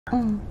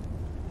嗯。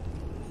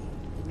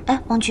哎，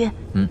王局。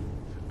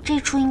这一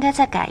处应该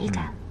再改一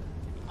改。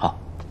好。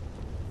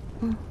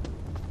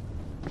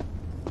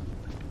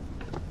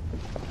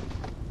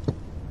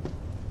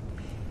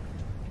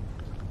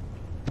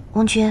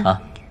王局啊，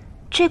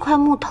这块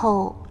木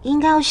头应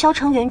该要削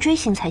成圆锥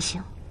形才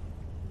行。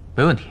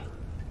没问题。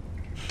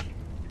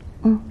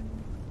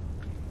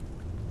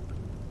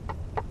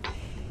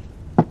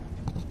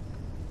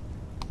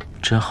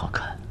真好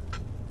看。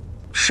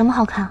什么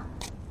好看？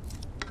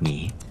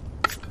你。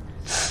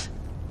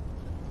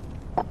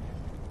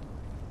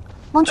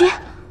王局，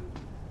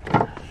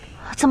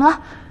怎么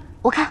了？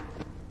我看。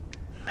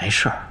没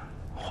事儿，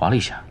划了一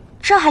下。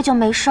这还叫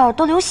没事儿？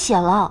都流血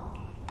了，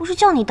不是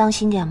叫你当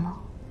心点吗？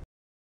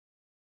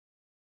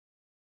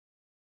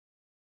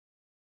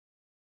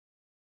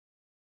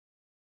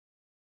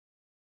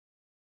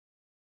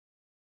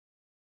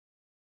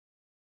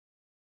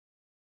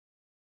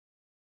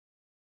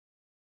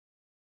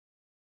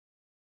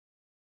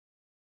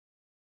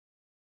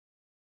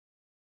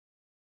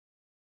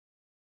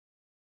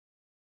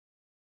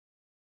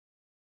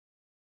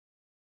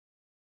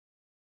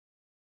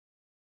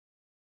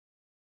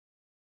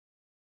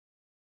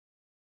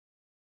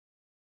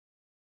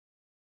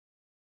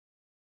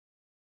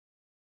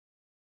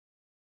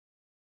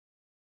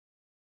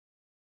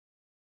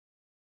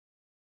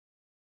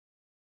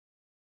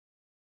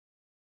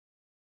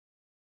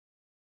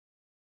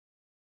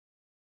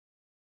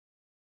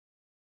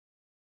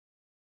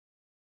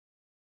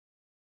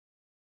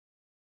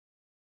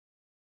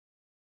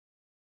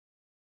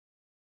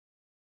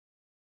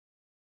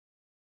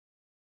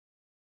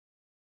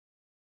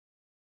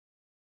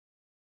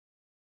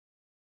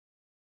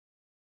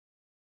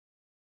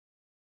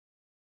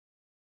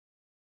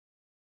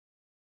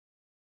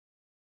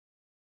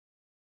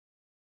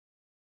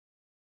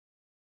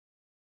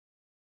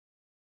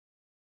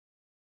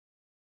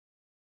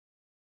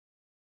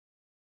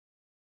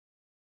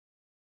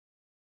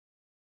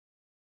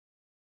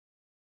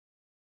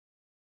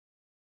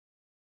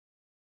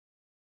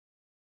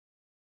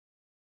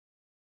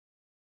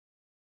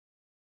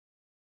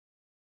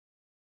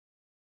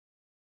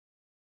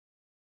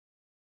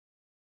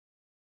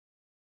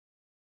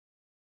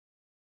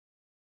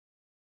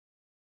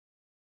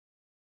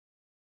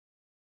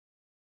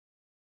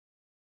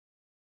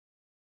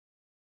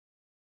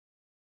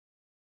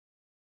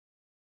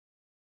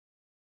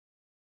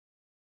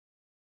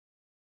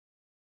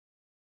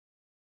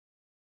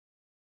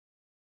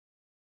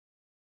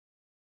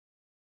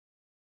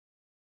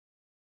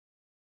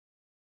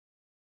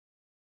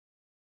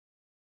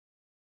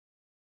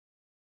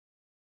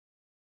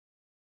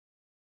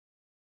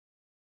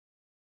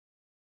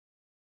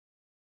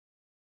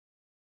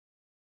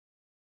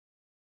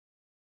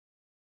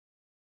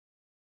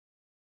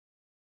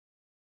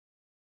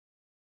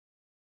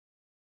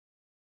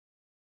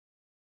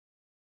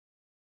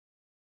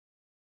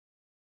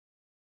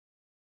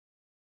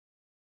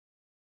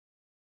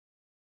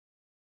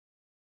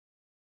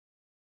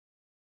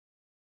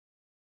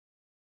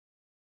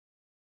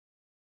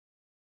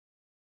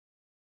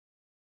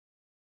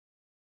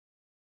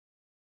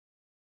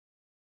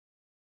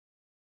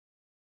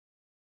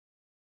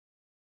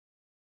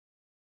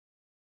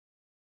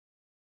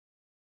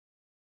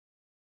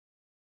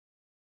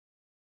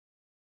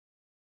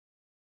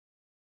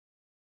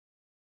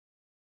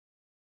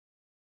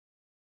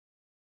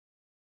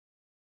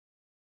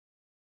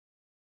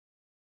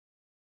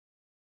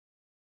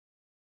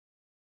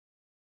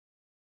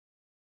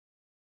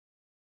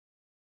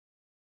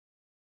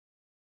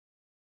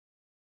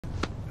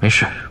没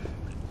事，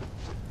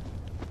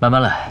慢慢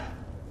来，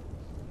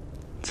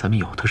咱们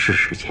有的是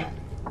时间。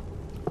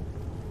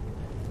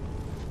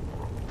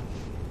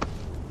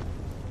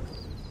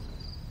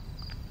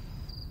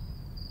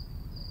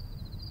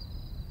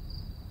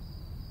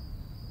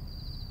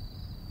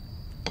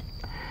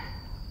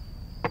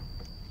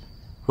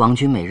王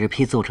君每日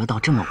批奏折到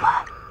这么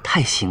晚，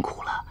太辛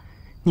苦了，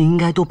你应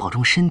该多保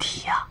重身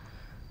体呀。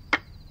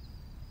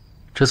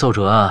这奏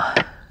折啊，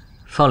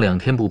放2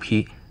天不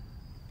批，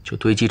就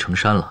堆积成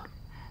山了。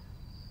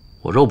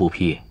我若不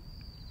批，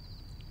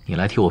你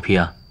来替我批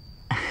啊？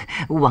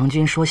王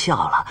君说笑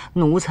了，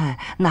奴才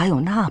哪有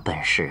那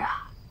本事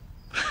啊？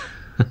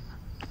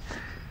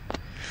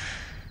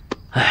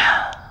哎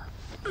呀，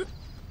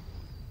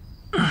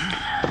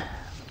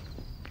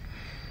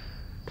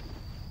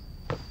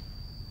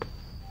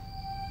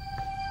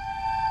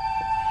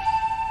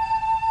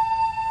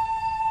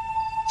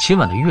今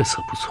晚的月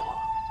色不错。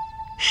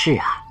是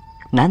啊，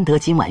难得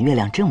今晚月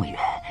亮这么圆，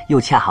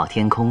又恰好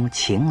天空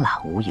晴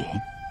朗无云。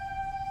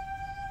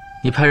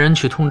你派人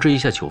去通知一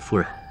下九夫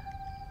人，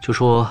就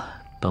说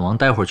本王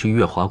待会儿去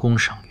月华宫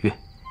赏月。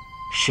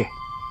是。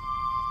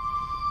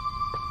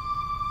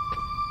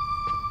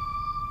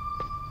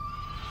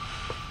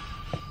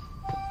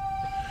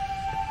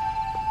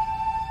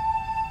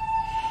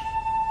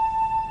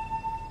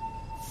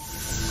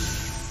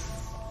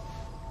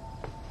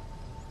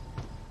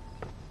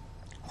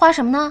画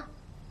什么呢？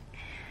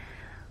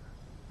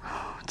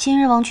今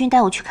日王君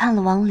带我去看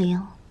了亡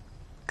灵，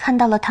看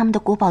到了他们的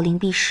国宝灵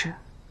璧时，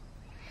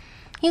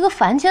一个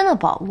凡间的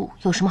宝物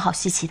有什么好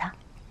稀奇的？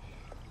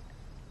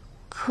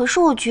可是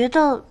我觉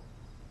得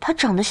它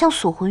长得像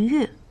锁魂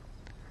玉，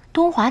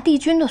东华帝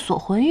君的锁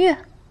魂玉。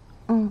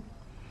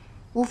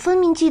我分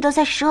明记得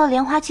在12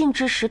莲花禁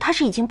制时，它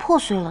是已经破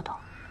碎了的。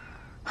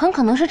很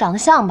可能是长得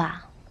像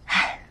吧。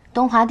唉，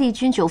东华帝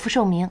君久负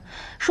盛名，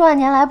数万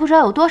年来不知道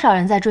有多少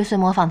人在追随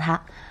模仿他，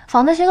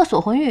仿的些个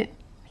锁魂玉，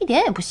一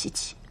点也不稀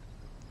奇。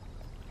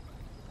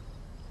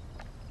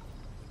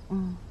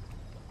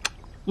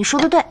你说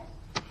的对，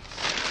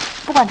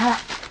不管他了。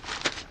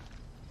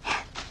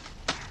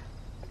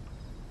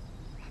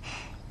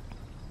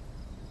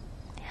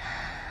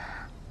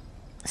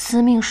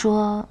司命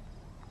说，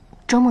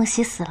周梦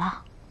溪死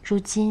了，如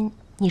今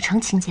你成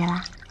情节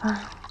啦。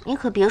你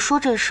可别说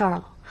这事儿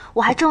了，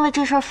我还正为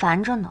这事儿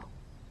烦着呢。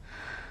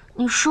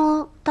你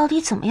说到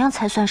底怎么样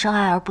才算是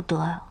爱而不得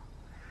呀？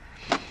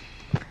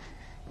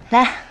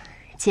来，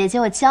姐姐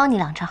我教你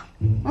2招。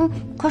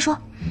快说。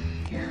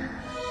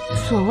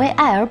所谓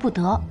爱而不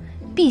得，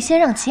必先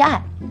让其爱，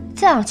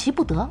再让其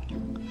不得。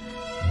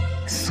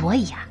所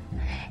以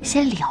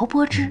先撩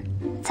拨之，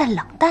再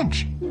冷淡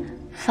之，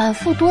反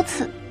复多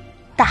次，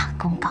大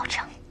功告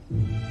成。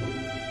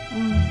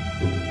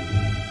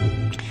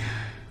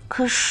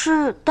可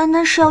是单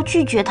单是要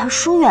拒绝他、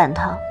疏远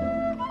他，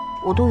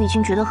我都已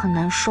经觉得很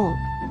难受了，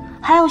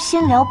还要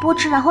先撩拨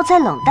之，然后再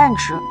冷淡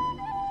之，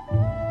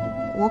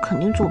我肯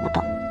定做不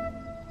到。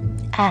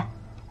哎，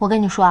我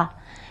跟你说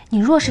你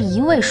若是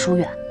一味疏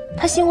远，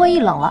他心灰意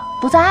冷了，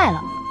不再爱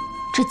了，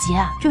这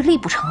结就立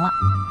不成了。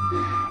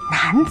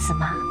男子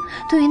嘛，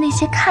对于那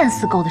些看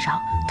似够得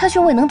着，他却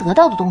未能得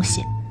到的东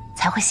西，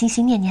才会心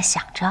心念念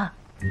想着。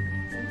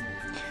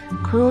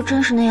可若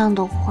真是那样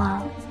的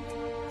话，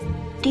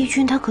帝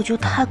君他可就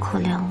太可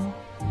怜了。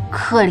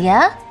可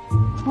怜？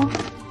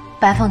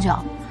白凤九，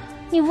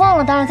你忘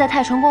了当日在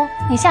太晨宫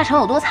你下场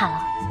有多惨了？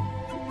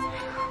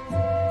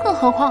更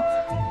何况，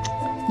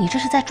你这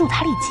是在助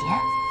他历劫。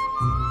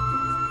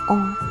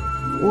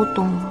我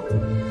懂了。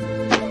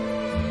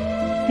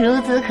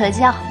孺子可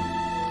教。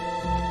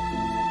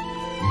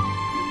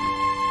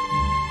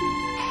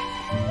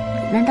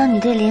难道你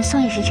对连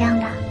宋也是这样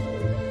的？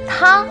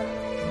他？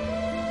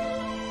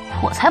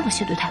我才不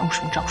屑对他用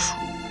什么招数。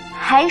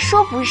还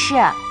说不是？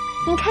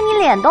你看你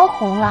脸都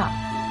红了。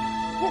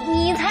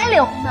你才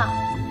脸红呢！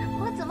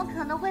我怎么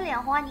可能会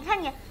脸红啊？你看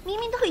你明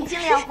明都已经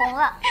脸红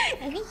了。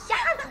你个丫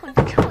头，你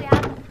这臭丫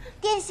头！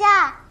殿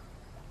下，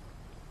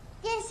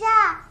殿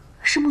下，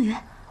是慕云，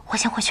我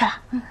先回去了。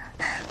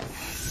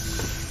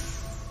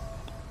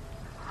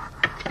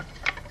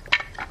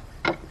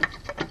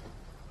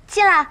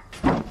进来。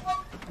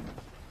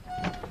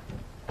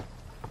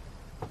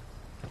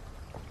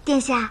殿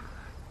下，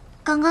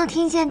刚刚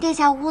听见殿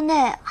下屋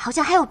内好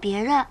像还有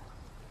别人。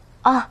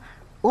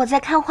我在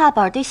看画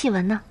本对戏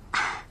文呢。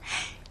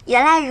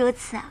原来如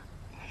此。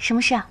什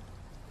么事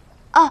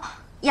啊？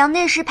杨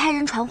内侍派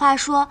人传话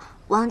说，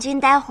王君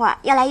待会儿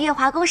要来月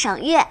华宫赏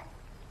月。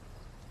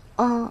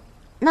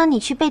那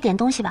你去备点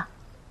东西吧。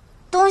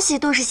东西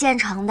都是现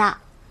成的，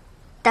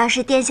倒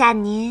是殿下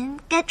您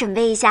该准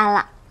备一下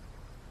了。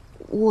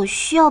我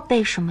需要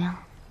备什么呀？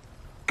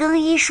更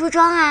衣梳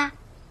妆啊。